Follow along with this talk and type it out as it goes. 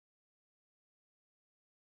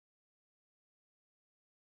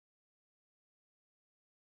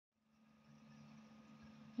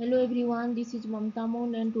Hello everyone, this is Mamta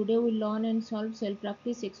Mund and today we learn and solve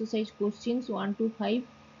self-practice exercise questions 1 to 5,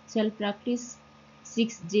 self-practice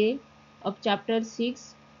 6J of chapter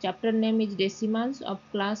 6. Chapter name is Decimals of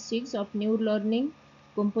class 6 of New Learning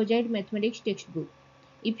Composite Mathematics textbook.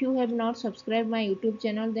 If you have not subscribed my YouTube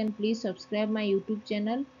channel, then please subscribe my YouTube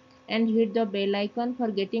channel and hit the bell icon for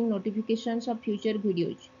getting notifications of future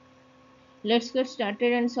videos. Let's get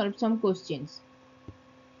started and solve some questions.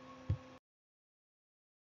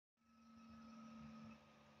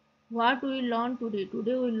 What we learn today?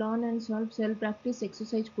 Today we learn and solve self-practice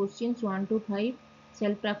exercise questions 1 to 5,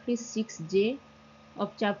 self-practice 6J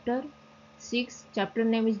of chapter 6. Chapter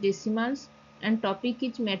name is Decimals and topic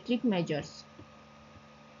is metric measures.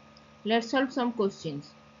 Let's solve some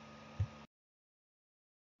questions.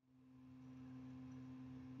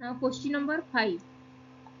 Now question number 5.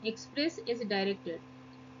 Express as directed.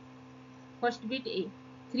 First bit A.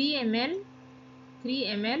 3 ml, 3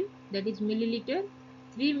 ml that is milliliter,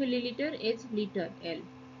 3 milliliter is liter L.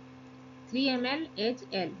 3 ml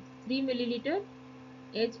HL, 3 milliliter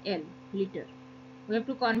HL liter. We have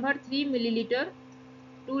to convert 3 milliliter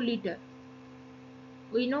to liter.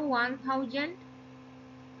 We know 1000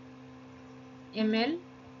 ml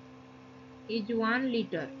is 1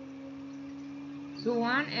 liter. So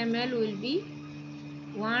 1 ml will be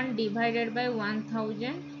 1 divided by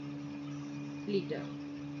 1000 liter.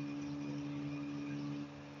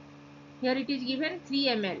 Here it is given 3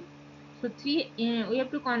 ml. So we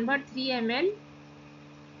have to convert 3 ml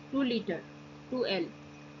to liter, to L.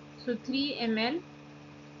 So 3 ml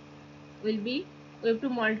will be, we have to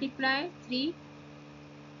multiply 3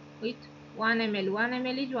 with 1 ml. 1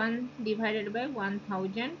 ml is 1 divided by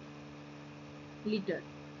 1000 liter.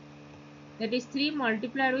 That is 3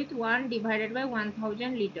 multiplied with 1 divided by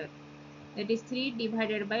 1000 liter. That is 3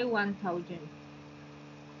 divided by 1000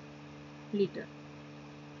 liter.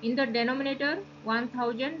 In the denominator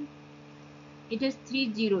 1000 it has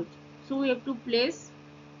 3 zeros. So we have to place,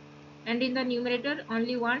 and in the numerator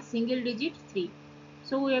only one single digit 3.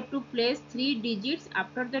 So we have to place 3 digits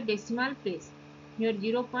after the decimal place. Here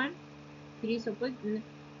 0.3 suppose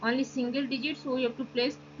only single digit, so we have to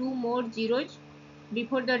place 2 more zeros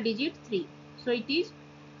before the digit 3. So it is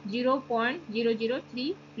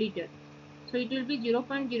 0.003 liter. So it will be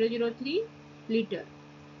 0.003 liter.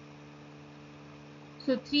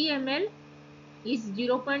 So 3 ml is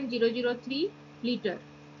 0.003 liter.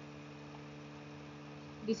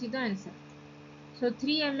 This is the answer. So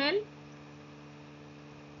 3 ml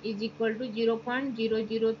is equal to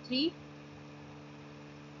 0.003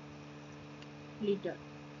 liter.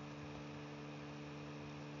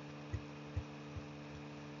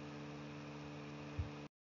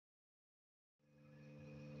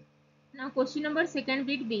 Now question number second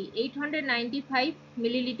bit B. 895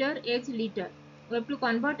 milliliter is liter. We have to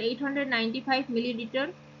convert 895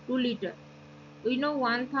 milliliter to liter. We know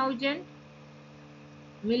 1000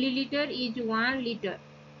 milliliter is 1 liter.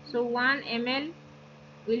 So 1 ml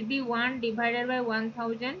will be 1 divided by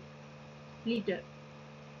 1000 liter.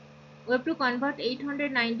 We have to convert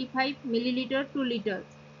 895 milliliter to liter.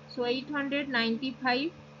 So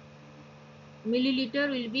 895 milliliter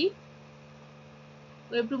will be,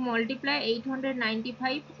 we have to multiply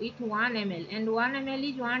 895 with 1 ml, and 1 ml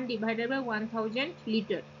is 1 divided by 1000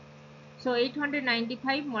 liter. So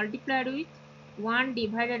 895 multiplied with 1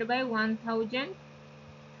 divided by 1000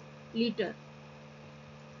 liter.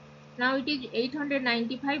 Now it is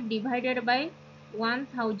 895 divided by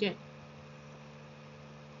 1000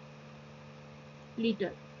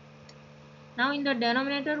 liter. Now in the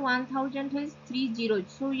denominator 1000 has 3 zeros,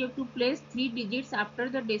 so you have to place 3 digits after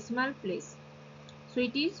the decimal place. So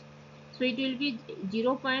it will be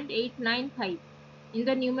 0.895. In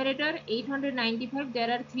the numerator 895 there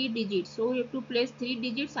are 3 digits, so we have to place 3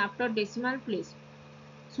 digits after decimal place.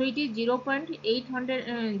 So it is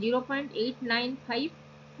 0.895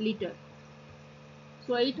 liter.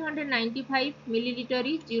 So 895 milliliter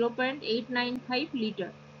is 0.895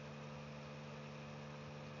 liter.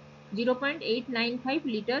 0.895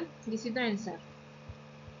 liter. This is the answer.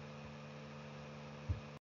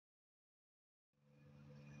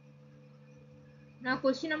 Now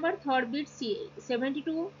question number third bit C.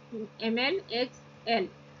 72 ml HL.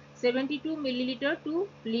 72 milliliter to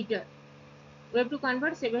liter. We have to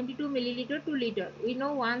convert 72 milliliter to liter. We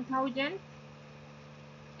know 1000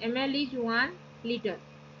 ml is 1 liter.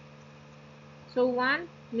 So 1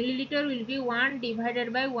 milliliter will be 1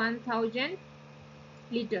 divided by 1000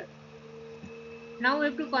 liter. Now we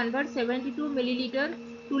have to convert 72 milliliter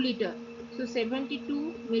to liter. So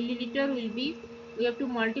 72 milliliter will be, we have to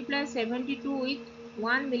multiply 72 with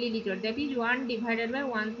 1 milliliter, that is 1 divided by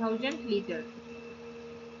 1000 liter.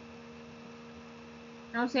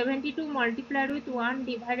 Now 72 multiplied with 1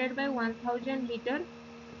 divided by 1000 liter,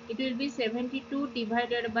 it will be 72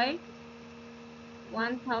 divided by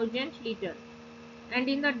 1000 liter. And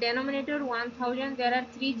in the denominator 1000 there are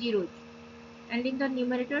 3 zeros, and in the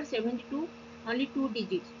numerator 72 only 2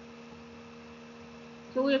 digits.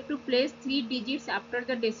 So we have to place 3 digits after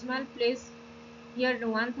the decimal place. Here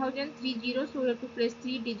 1000 3 zeros, so we have to place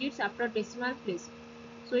 3 digits after decimal place.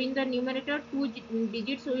 So in the numerator 2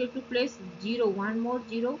 digits, so we have to place 0, one more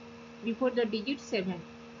 0 before the digit 7.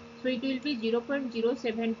 So it will be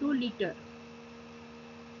 0.072 liter.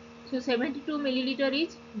 So 72 milliliter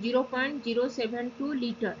is 0.072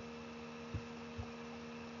 liter.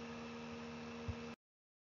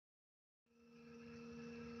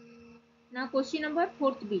 Now question number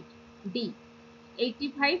 4th bit D.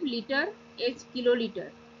 85 liter is kiloliter.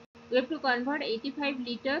 We have to convert 85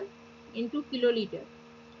 liter into kiloliter.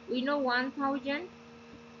 We know 1000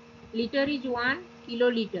 liter is 1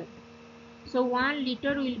 kiloliter. So 1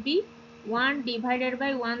 liter will be 1 divided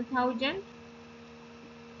by 1000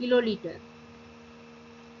 kiloliter.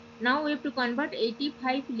 Now we have to convert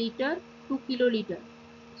 85 liter to kiloliter.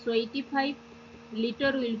 So 85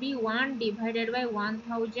 liter will be 1 divided by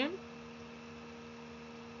 1000.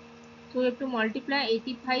 So we have to multiply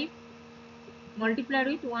 85 multiplied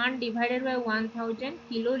with 1 divided by 1000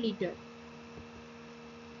 kiloliter.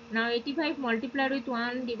 Now 85 multiplied with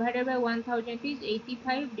 1 divided by 1000 is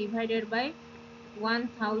 85 divided by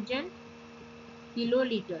 1000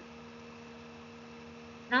 kiloliter.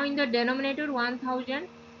 Now in the denominator 1000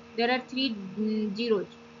 there are 3 zeros.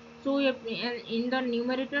 So we have, in the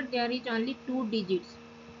numerator there is only 2 digits.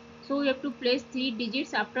 So we have to place 3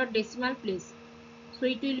 digits after decimal place. So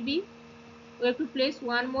it will be, we have to place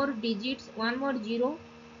one more 0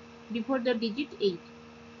 before the digit 8.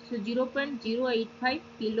 So 0.085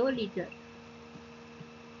 kiloliter.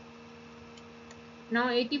 Now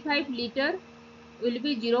 85 liter will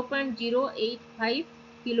be 0.085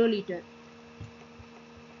 kiloliter.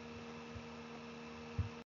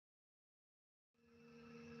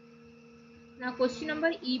 Now question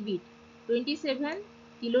number E bit. 27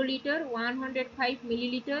 kiloliter 105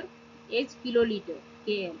 milliliter H kiloliter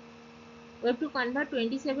KL. We have to convert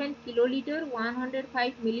 27 kiloliter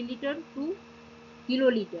 105 milliliter to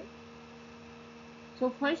kiloliter. So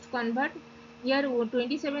first convert, here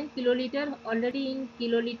 27 kiloliter already in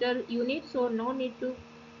kiloliter unit, so no need to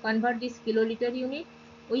convert this kiloliter unit.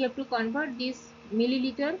 We have to convert this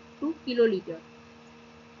milliliter to kiloliter.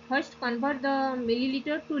 First convert the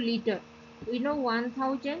milliliter to liter. We know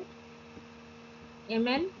 1000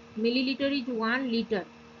 ml, milliliter is 1 liter.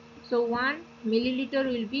 So 1 milliliter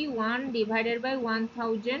will be 1 divided by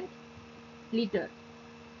 1000 liter.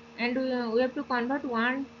 And we have to convert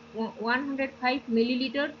 105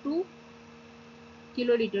 milliliter to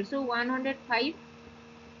kiloliter. So 105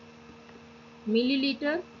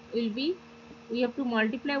 milliliter will be, we have to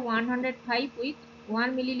multiply 105 with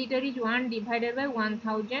 1 milliliter is 1 divided by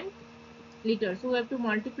 1000 liter. So we have to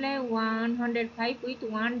multiply 105 with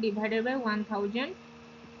 1 divided by 1000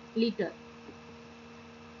 liter.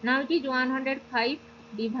 Now it is 105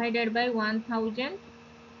 divided by 1000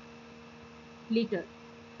 liter.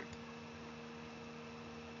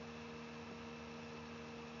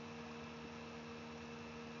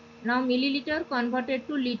 Now milliliter converted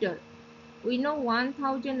to liter. We know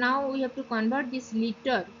 1000. Now we have to convert this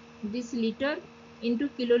liter into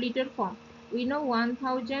kiloliter form. We know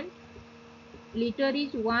 1000 liter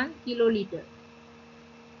is 1 kiloliter.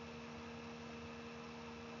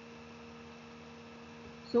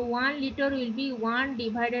 So 1 liter will be 1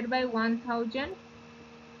 divided by 1000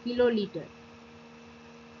 kiloliter.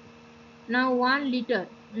 Now 1 liter.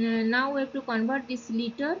 Now we have to convert this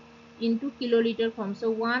liter into kiloliter form. So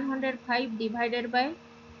 105 divided by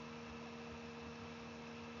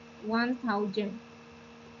 1000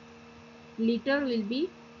 liter will be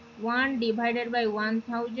 1 divided by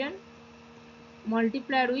 1000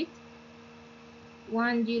 multiplied with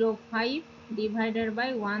 105 divided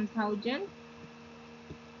by 1000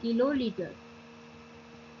 kiloliter.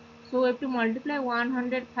 So we have to multiply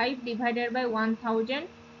 105 divided by 1000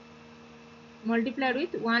 multiplied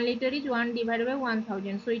with 1 liter is 1 divided by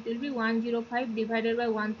 1000. So it will be 105 divided by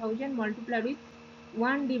 1000 multiplied with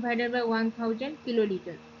 1 divided by 1000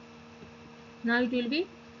 kiloliter. Now it will be,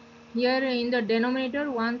 here in the denominator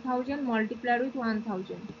 1000 multiplied with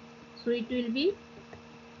 1000. So it will be,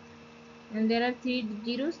 and there are 3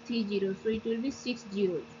 zeros, so it will be 6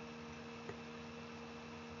 zeros.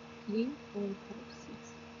 3, 4, 5,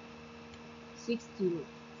 6 zeros.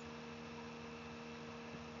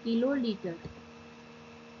 Kiloliter.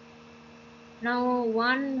 Now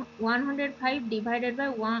 105 divided by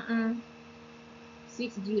 1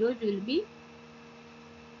 6 zeros will be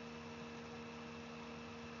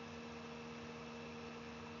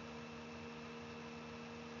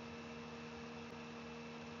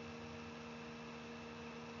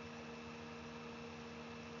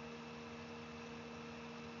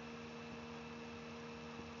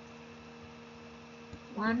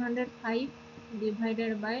 105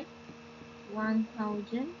 divided by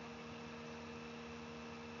 1000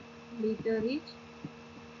 liter is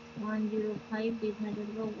 105 divided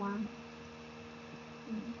by 1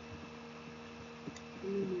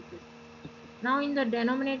 milliliter. Now in the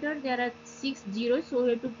denominator there are 6 zeros, so we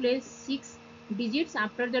have to place 6 digits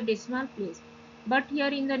after the decimal place. But here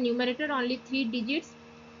in the numerator only 3 digits,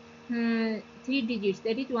 3 digits,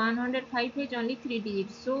 that is 105 has only 3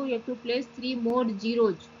 digits, so we have to place 3 more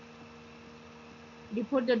zeros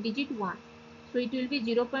before the digit 1. So it will be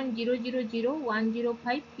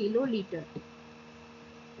 0.000105 kiloliter.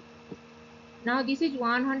 Now this is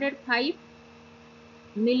 105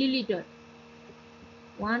 milliliter.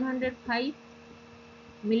 105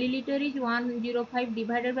 milliliter is 105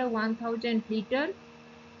 divided by 1000 liter,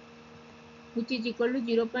 which is equal to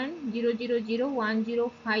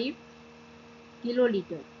 0.000105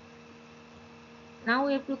 kiloliter. Now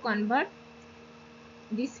we have to convert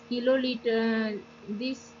this kiloliter.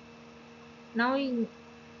 Now we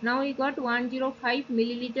got 105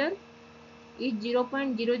 milliliter is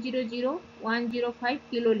 0.000105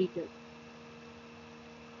 kiloliter.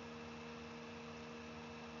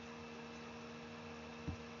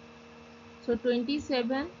 So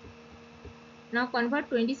 27. Now convert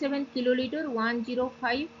 27 kiloliter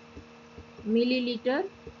 105 milliliter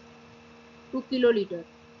to kiloliter.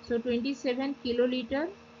 So 27 kiloliter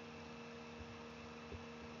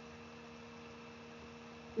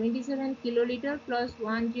 27 kiloliter plus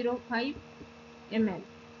 105 ml.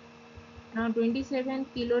 Now 27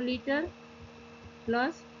 kiloliter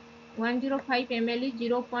plus 105 ml is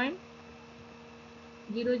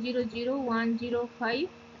 0.000105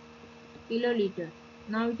 kiloliter.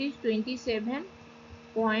 Now it is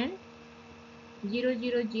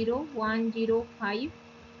 27.000105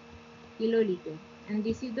 kiloliter, and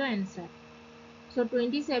this is the answer. So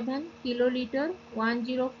 27 kiloliter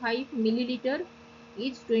 105 milliliter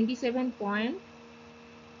is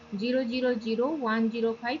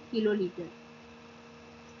 27.000105 kiloliter.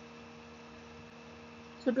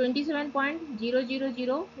 So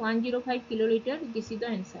 27.000105 kiloliter, this is the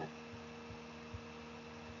answer.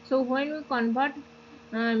 So when we convert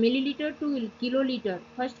milliliter to kiloliter,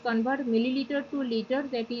 first convert milliliter to liter,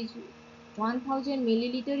 that is 1000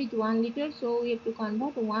 milliliter is 1 liter, so we have to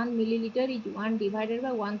convert 1 milliliter is 1 divided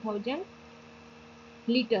by 1000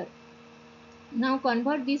 liter. Now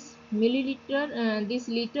convert this milliliter, this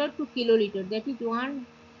liter to kiloliter, that is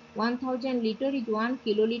 1000 liter is 1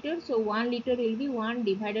 kiloliter, so 1 liter will be 1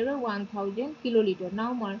 divided by 1000 kiloliter.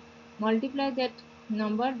 Now multiply that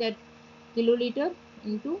number, that kiloliter,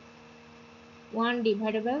 into 1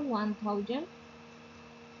 divided by 1000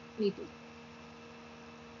 liter.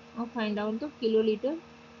 Now find out the kiloliter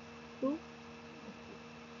to.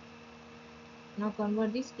 Now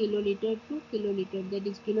convert this kiloliter to kiloliter, that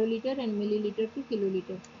is kiloliter, and milliliter to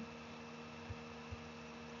kiloliter.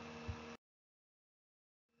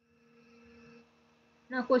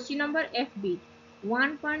 Now question number FB.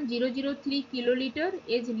 1.003 kiloliter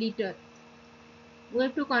is liter. We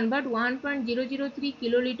have to convert 1.003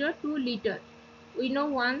 kiloliter to liter. We know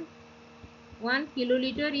 1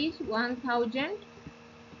 kiloliter is 1000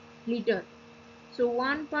 liter. So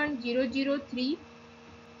 1.003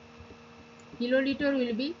 kiloliter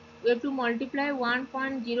will be, we have to multiply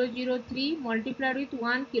 1.003 multiplied with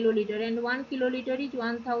 1 kiloliter, and 1 kiloliter is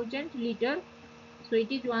 1000 liter, so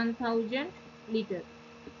it is 1000 liter.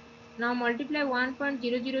 Now multiply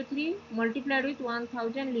 1.003 multiplied with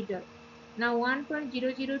 1000 liter. Now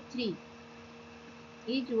 1.003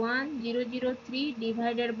 is 1003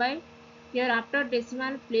 divided by, here after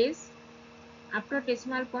decimal place, after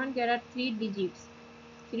decimal point there are 3 digits,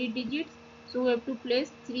 so we have to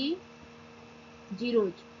place 3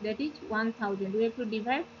 zeros, that is 1000. We have to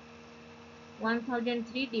divide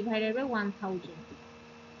 1003 divided by 1000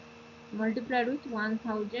 multiplied with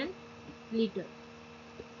 1000 liter.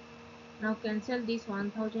 Now cancel this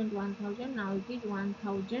 1000, now it is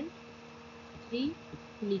 1003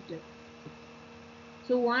 liter.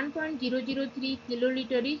 So 1.003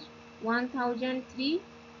 kiloliter is 1003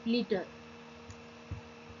 liter.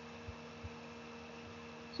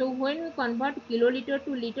 So when we convert kiloliter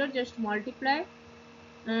to liter, just multiply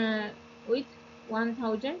with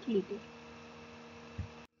 1000 liter.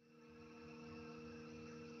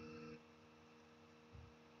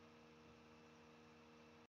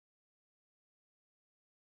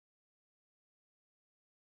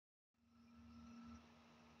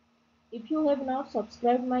 If you have not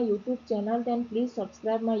subscribed my YouTube channel, then please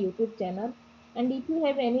subscribe my YouTube channel. And if you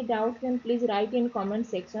have any doubt, then please write in comment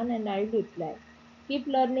section and I will reply. Keep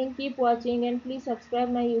learning, keep watching, and please subscribe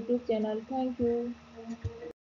my YouTube channel. Thank you.